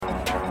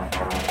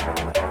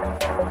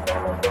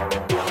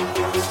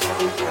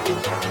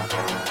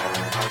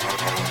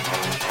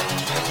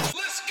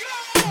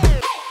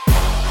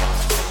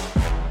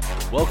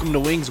Welcome to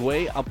Wings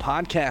Way, a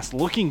podcast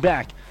looking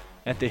back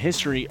at the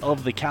history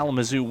of the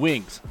Kalamazoo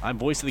Wings. I'm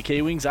voice of the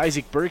K-Wings,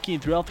 Isaac Berkey,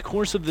 and throughout the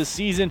course of this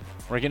season,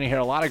 we're going to hear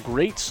a lot of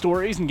great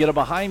stories and get a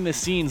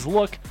behind-the-scenes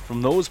look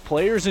from those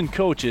players and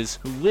coaches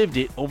who lived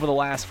it over the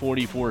last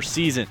 44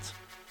 seasons.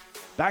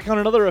 Back on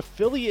another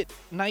affiliate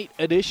night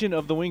edition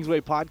of the Wings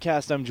Way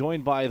podcast, I'm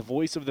joined by the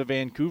voice of the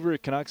Vancouver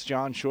Canucks,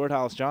 John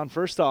Shorthouse. John,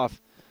 first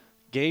off,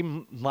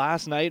 game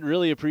last night.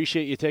 Really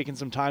appreciate you taking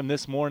some time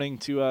this morning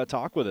to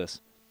talk with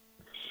us.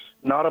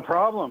 Not a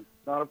problem.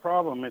 Not a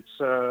problem.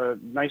 It's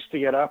nice to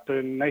get up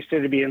and nice day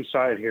to be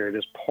inside here. It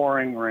is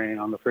pouring rain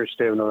on the first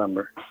day of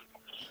November.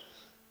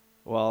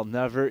 Well,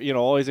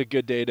 always a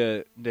good day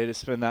to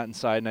spend that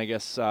inside, and I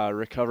guess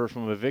recover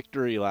from a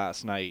victory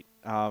last night.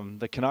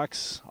 The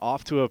Canucks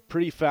off to a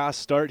pretty fast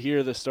start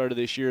here, the start of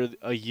this year.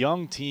 A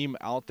young team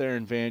out there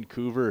in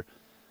Vancouver.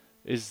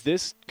 Is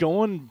this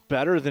going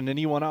better than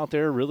anyone out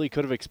there really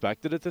could have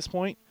expected at this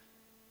point?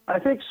 I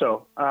think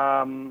so.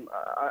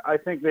 I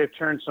think they've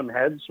turned some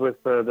heads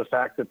with the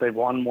fact that they've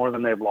won more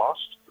than they've lost,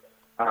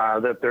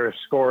 that they're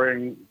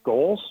scoring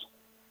goals,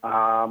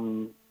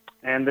 and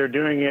they're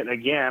doing it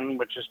again,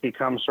 which has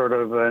become sort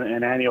of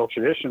an annual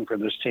tradition for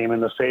this team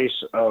in the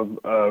face of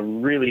a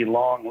really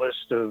long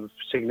list of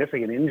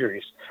significant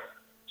injuries.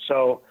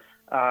 So,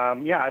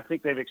 I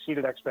think they've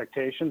exceeded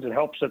expectations. It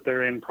helps that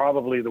they're in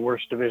probably the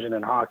worst division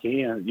in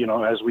hockey. And,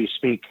 as we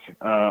speak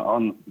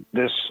on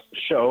this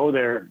show,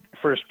 they're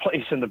first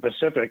place in the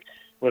Pacific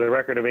with a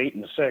record of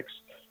 8-6.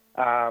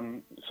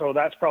 So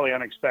that's probably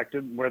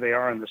unexpected where they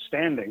are in the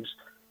standings.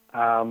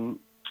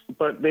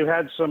 But they've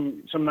had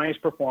some nice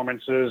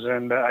performances.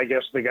 And I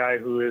guess the guy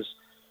who is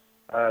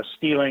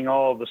stealing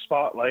all of the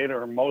spotlight,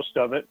 or most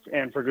of it,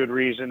 and for good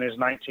reason, is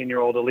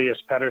 19-year-old Elias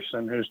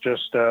Pettersson, who's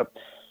just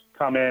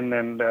come in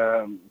and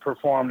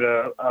performed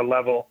a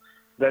level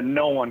that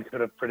no one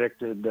could have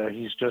predicted.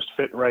 He's just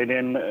fit right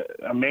in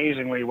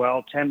amazingly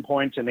well. 10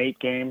 points in 8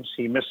 games.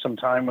 He missed some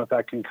time with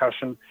that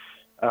concussion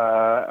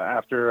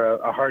after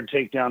a hard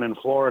takedown in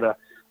Florida.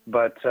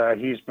 But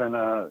he's been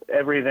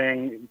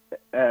everything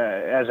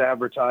as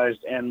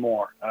advertised and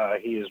more.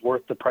 He is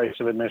worth the price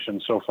of admission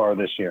so far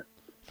this year.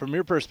 From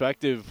your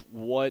perspective,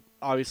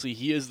 obviously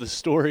he is the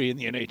story in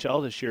the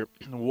NHL this year.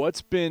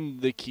 What's been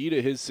the key to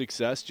his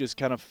success, just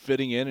kind of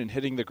fitting in and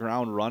hitting the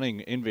ground running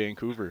in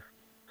Vancouver?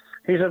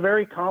 He's a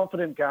very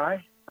confident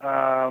guy.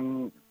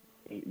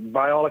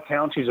 By all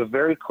accounts, he's a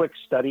very quick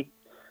study.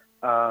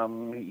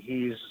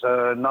 He's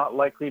not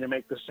likely to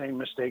make the same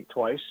mistake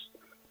twice.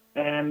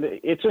 And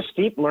it's a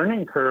steep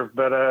learning curve,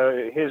 but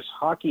his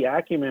hockey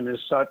acumen is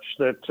such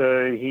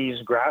that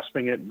he's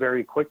grasping it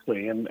very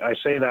quickly. And I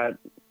say that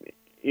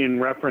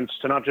in reference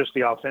to not just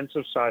the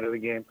offensive side of the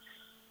game,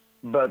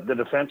 but the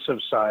defensive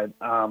side.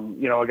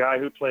 A guy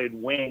who played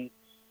wing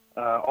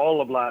all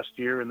of last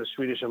year in the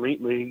Swedish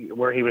Elite League,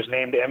 where he was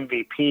named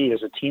MVP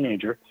as a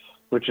teenager,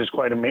 which is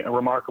quite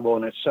remarkable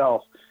in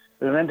itself.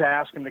 And then to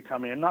ask him to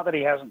come in, not that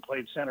he hasn't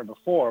played center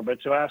before, but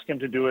to ask him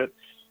to do it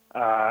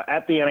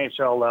at the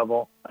NHL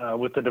level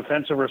with the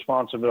defensive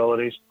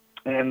responsibilities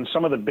and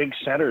some of the big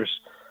centers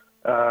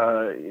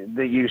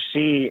that you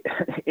see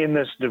in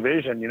this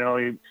division.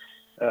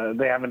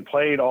 They haven't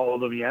played all of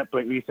them yet,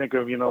 but we think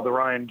of, the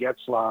Ryan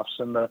Getzlafs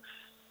and the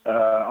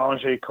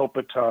Andrei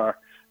Kopitar,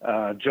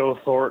 Joe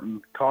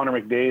Thornton, Connor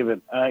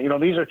McDavid.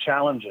 These are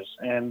challenges,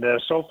 and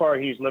so far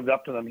he's lived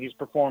up to them. He's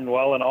performed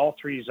well in all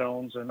 3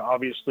 zones, and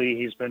obviously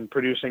he's been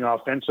producing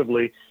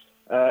offensively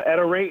at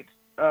a rate,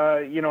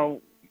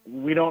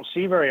 we don't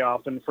see very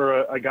often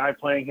for a guy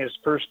playing his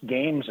first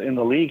games in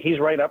the league. He's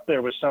right up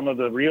there with some of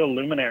the real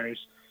luminaries,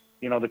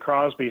 the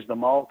Crosbys, the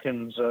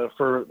Malkins,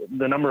 for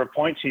the number of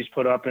points he's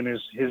put up in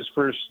his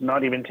first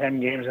not even 10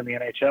 games in the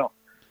NHL.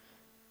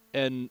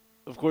 And,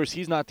 of course,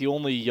 he's not the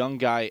only young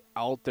guy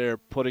out there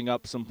putting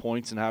up some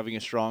points and having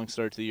a strong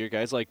start to the year.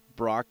 Guys like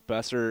Brock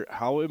Boeser,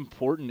 how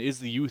important is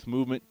the youth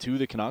movement to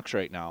the Canucks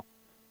right now?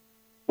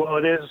 Well,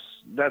 it is.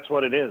 That's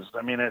what it is.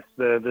 I mean, it's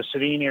the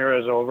Sedin era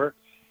is over.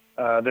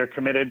 They're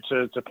committed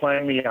to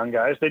playing the young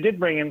guys. They did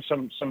bring in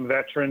some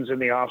veterans in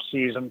the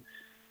offseason,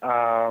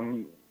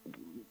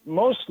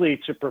 mostly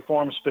to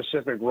perform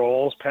specific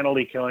roles,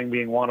 penalty killing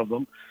being one of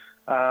them,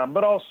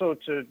 but also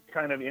to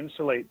kind of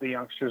insulate the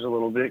youngsters a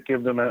little bit,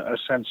 give them a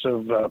sense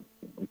of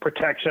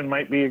protection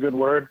might be a good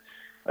word,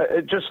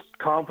 just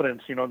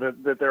confidence,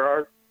 that there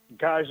are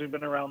guys who've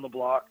been around the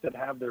block that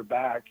have their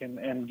back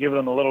and give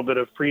them a little bit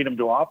of freedom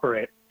to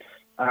operate.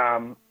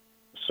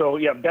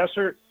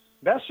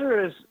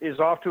 Boeser is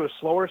off to a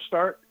slower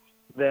start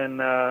than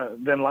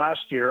last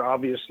year,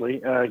 obviously.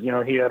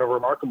 He had a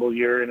remarkable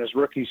year in his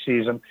rookie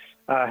season,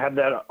 had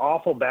that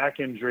awful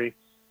back injury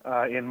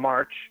in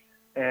March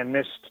and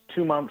missed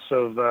 2 months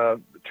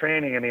of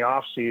training in the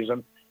off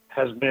season,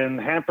 has been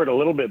hampered a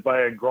little bit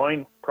by a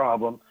groin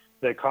problem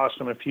that cost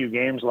him a few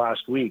games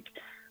last week.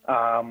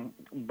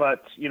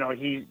 But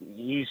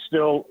he's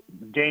still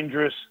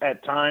dangerous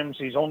at times.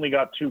 He's only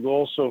got 2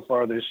 goals so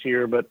far this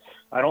year, but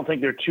I don't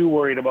think they're too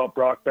worried about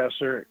Brock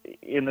Boeser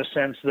in the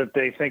sense that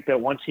they think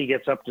that once he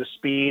gets up to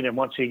speed and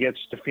once he gets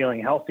to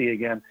feeling healthy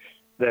again,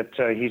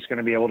 that he's going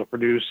to be able to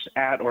produce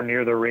at or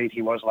near the rate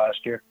he was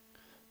last year.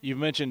 You've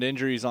mentioned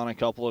injuries on a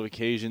couple of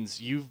occasions.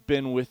 You've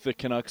been with the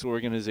Canucks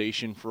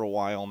organization for a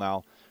while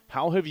now.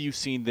 How have you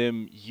seen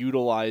them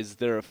utilize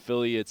their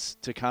affiliates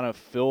to kind of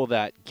fill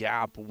that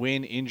gap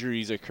when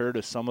injuries occur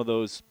to some of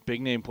those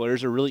big-name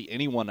players or really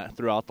anyone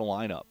throughout the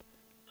lineup?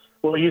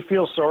 Well, you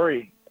feel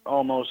sorry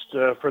almost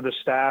for the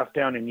staff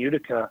down in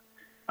Utica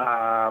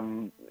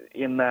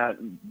in that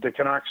the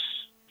Canucks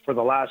for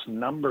the last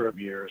number of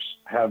years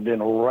have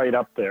been right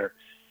up there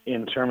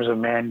in terms of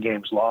man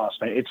games lost.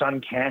 It's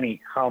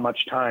uncanny how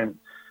much time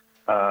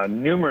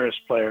numerous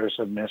players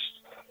have missed.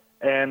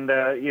 And,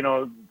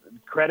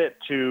 credit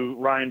to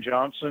Ryan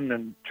Johnson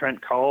and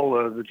Trent Cull,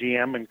 the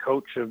GM and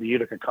coach of the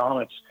Utica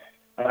Comets,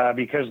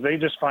 because they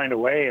just find a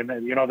way. And,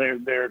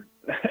 they're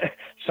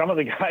some of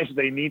the guys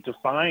they need to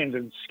find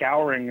and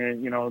scouring,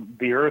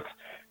 the earth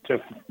to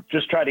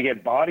just try to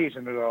get bodies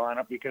into the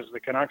lineup, because the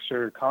Canucks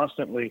are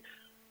constantly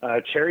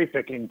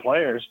cherry-picking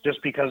players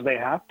just because they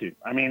have to.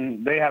 I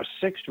mean, they have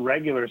 6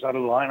 regulars out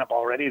of the lineup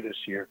already this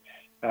year.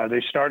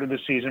 They started the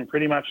season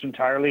pretty much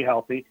entirely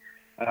healthy,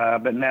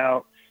 but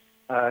now,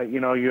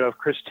 you have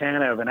Chris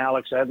Tanev and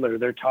Alex Edler.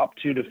 Their top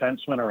 2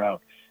 defensemen are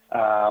out.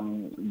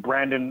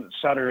 Brandon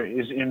Sutter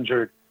is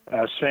injured.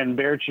 Sven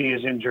Berchi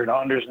is injured.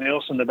 Anders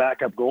Nilsson, the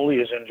backup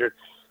goalie, is injured.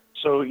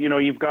 So,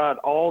 you've got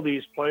all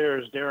these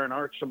players, Darren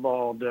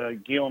Archibald,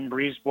 Guillaume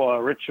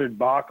Brisebois, Richard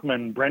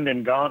Bachman,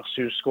 Brendan Gauntz,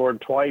 who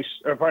scored twice,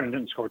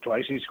 didn't score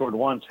twice, he scored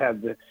once,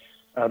 had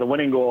the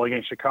winning goal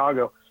against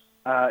Chicago.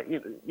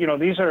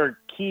 These are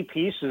key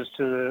pieces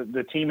to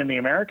the team in the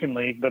American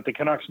League, but the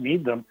Canucks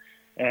need them,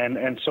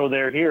 and so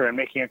they're here and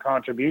making a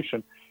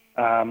contribution.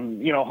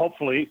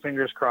 Hopefully,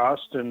 fingers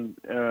crossed, and,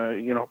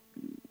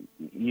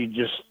 you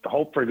just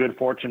hope for good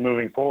fortune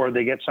moving forward.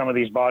 They get some of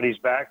these bodies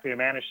back, they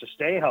manage to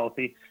stay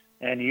healthy,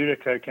 and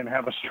Utica can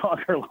have a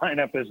stronger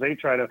lineup as they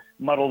try to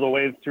muddle the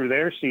way through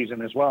their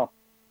season as well.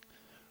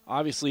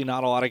 Obviously,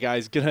 not a lot of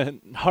guys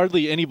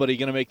hardly anybody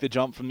going to make the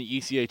jump from the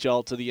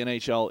ECHL to the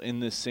NHL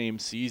in this same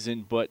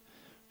season, but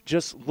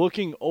just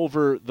looking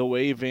over the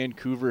way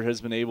Vancouver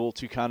has been able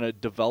to kind of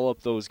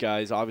develop those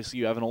guys, obviously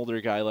you have an older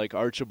guy like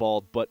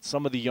Archibald, but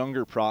some of the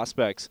younger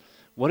prospects,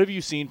 what have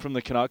you seen from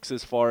the Canucks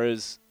as far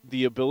as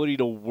the ability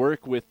to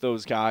work with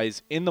those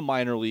guys in the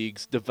minor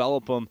leagues,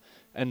 develop them,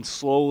 and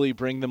slowly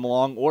bring them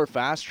along or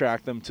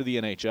fast-track them to the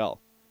NHL?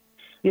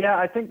 Yeah,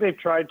 I think they've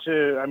tried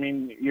to. I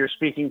mean, you're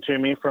speaking to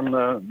me from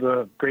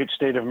the great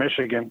state of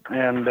Michigan,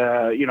 and,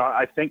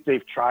 I think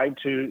they've tried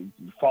to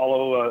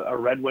follow a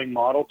Red Wing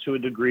model to a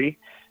degree,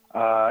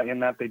 in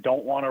that they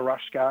don't want to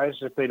rush guys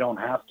if they don't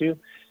have to.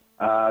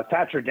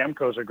 Thatcher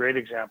Demko is a great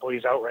example.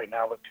 He's out right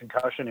now with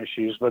concussion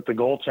issues, but the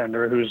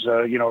goaltender who's,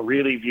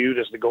 really viewed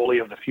as the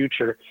goalie of the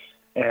future,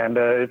 and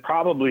it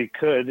probably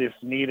could, if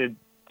needed,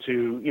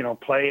 to,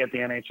 play at the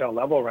NHL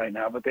level right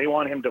now, but they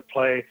want him to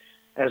play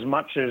as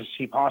much as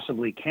he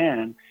possibly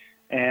can,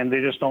 and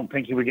they just don't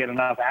think he would get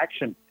enough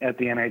action at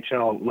the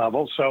NHL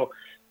level. So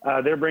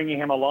they're bringing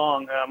him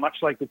along, much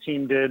like the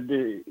team did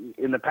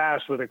in the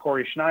past with a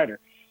Corey Schneider,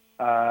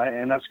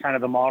 and that's kind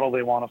of the model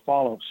they want to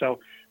follow. So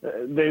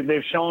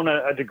they've shown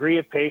a degree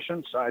of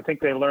patience. I think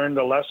they learned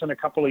a lesson a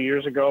couple of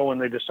years ago when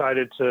they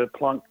decided to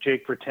plunk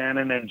Jake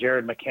Virtanen and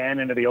Jared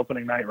McCann into the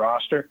opening night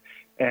roster.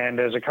 And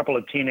as a couple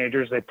of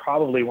teenagers, they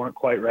probably weren't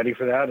quite ready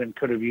for that and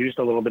could have used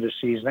a little bit of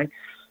seasoning.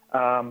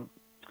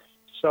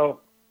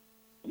 So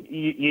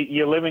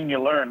you live and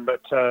you learn.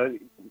 But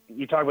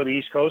you talk about the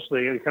East Coast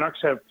League. The Canucks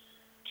have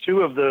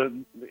 2 of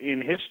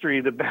in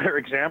history, the better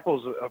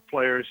examples of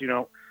players,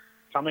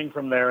 coming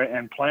from there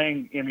and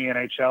playing in the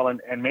NHL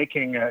and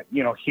making,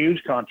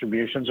 huge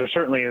contributions, or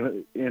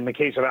certainly in the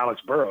case of Alex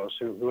Burrows,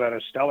 who had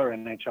a stellar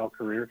NHL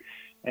career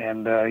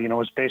and,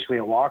 was basically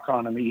a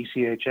walk-on in the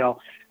ECHL.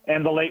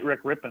 And the late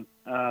Rick Rippon,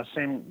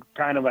 same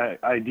kind of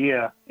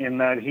idea in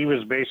that he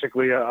was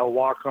basically a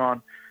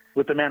walk-on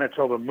with the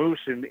Manitoba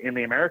Moose in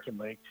the American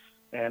League,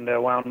 and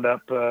wound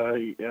up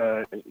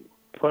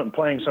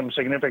playing some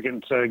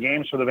significant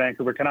games for the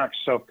Vancouver Canucks.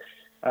 So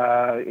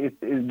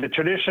the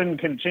tradition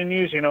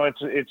continues.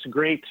 It's a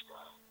great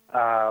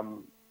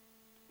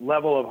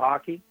level of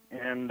hockey,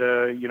 and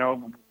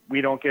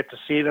we don't get to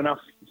see it enough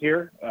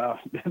here,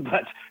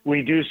 but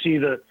we do see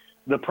the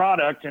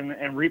product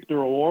and reap the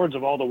rewards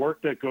of all the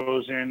work that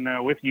goes in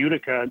with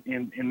Utica,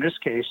 in this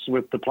case,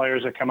 with the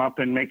players that come up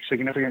and make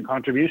significant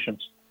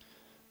contributions.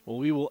 Well,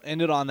 we will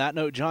end it on that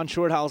note. John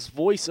Shorthouse,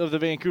 voice of the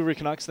Vancouver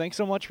Canucks, thanks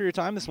so much for your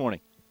time this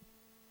morning.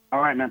 All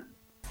right, man.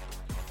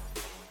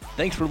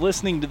 Thanks for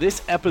listening to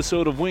this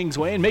episode of Wings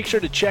Way, and make sure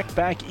to check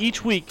back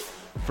each week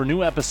for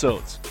new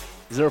episodes.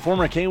 Is there a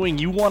former K-Wing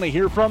you want to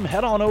hear from?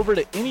 Head on over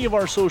to any of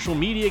our social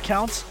media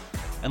accounts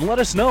and let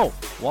us know.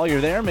 While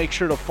you're there, make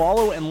sure to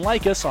follow and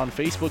like us on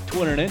Facebook,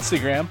 Twitter, and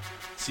Instagram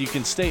so you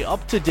can stay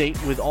up to date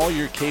with all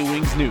your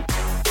K-Wings news.